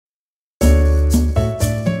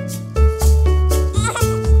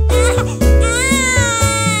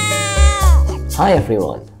Hi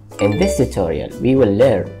everyone! In this tutorial, we will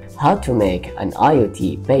learn how to make an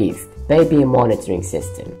IoT-based baby monitoring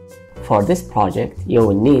system. For this project, you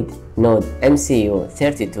will need Node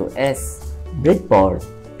MCU32S, breadboard,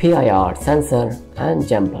 PIR sensor, and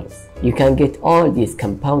jumpers. You can get all these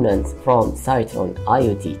components from Citron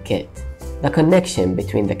IoT Kit. The connection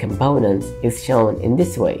between the components is shown in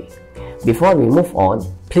this way. Before we move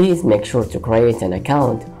on, please make sure to create an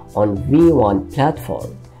account on V1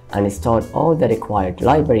 platform and install all the required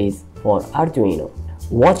libraries for Arduino.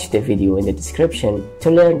 Watch the video in the description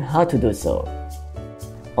to learn how to do so.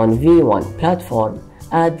 On V1 platform,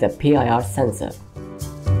 add the PIR sensor.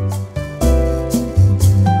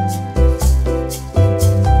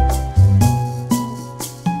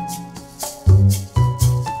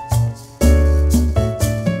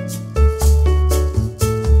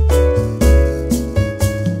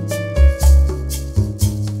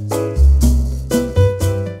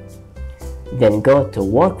 Then go to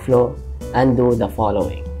Workflow and do the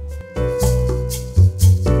following.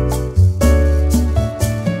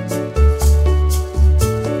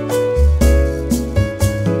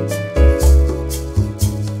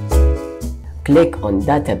 Click on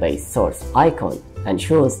Database Source icon and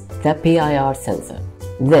choose the PIR sensor.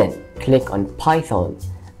 Then click on Python,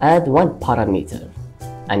 add one parameter,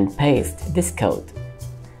 and paste this code,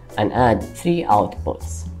 and add 3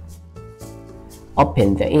 outputs.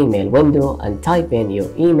 Open the email window and type in your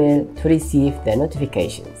email to receive the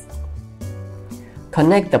notifications.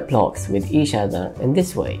 Connect the blocks with each other in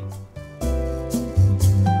this way.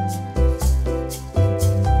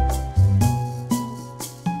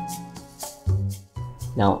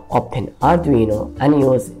 Now open Arduino and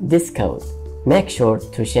use this code. Make sure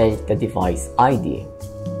to change the device ID.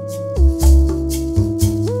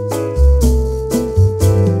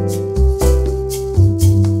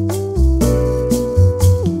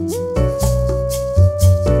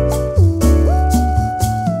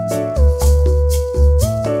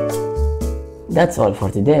 That's all for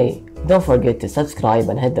today. Don't forget to subscribe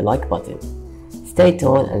and hit the like button. Stay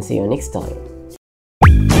tuned and see you next time.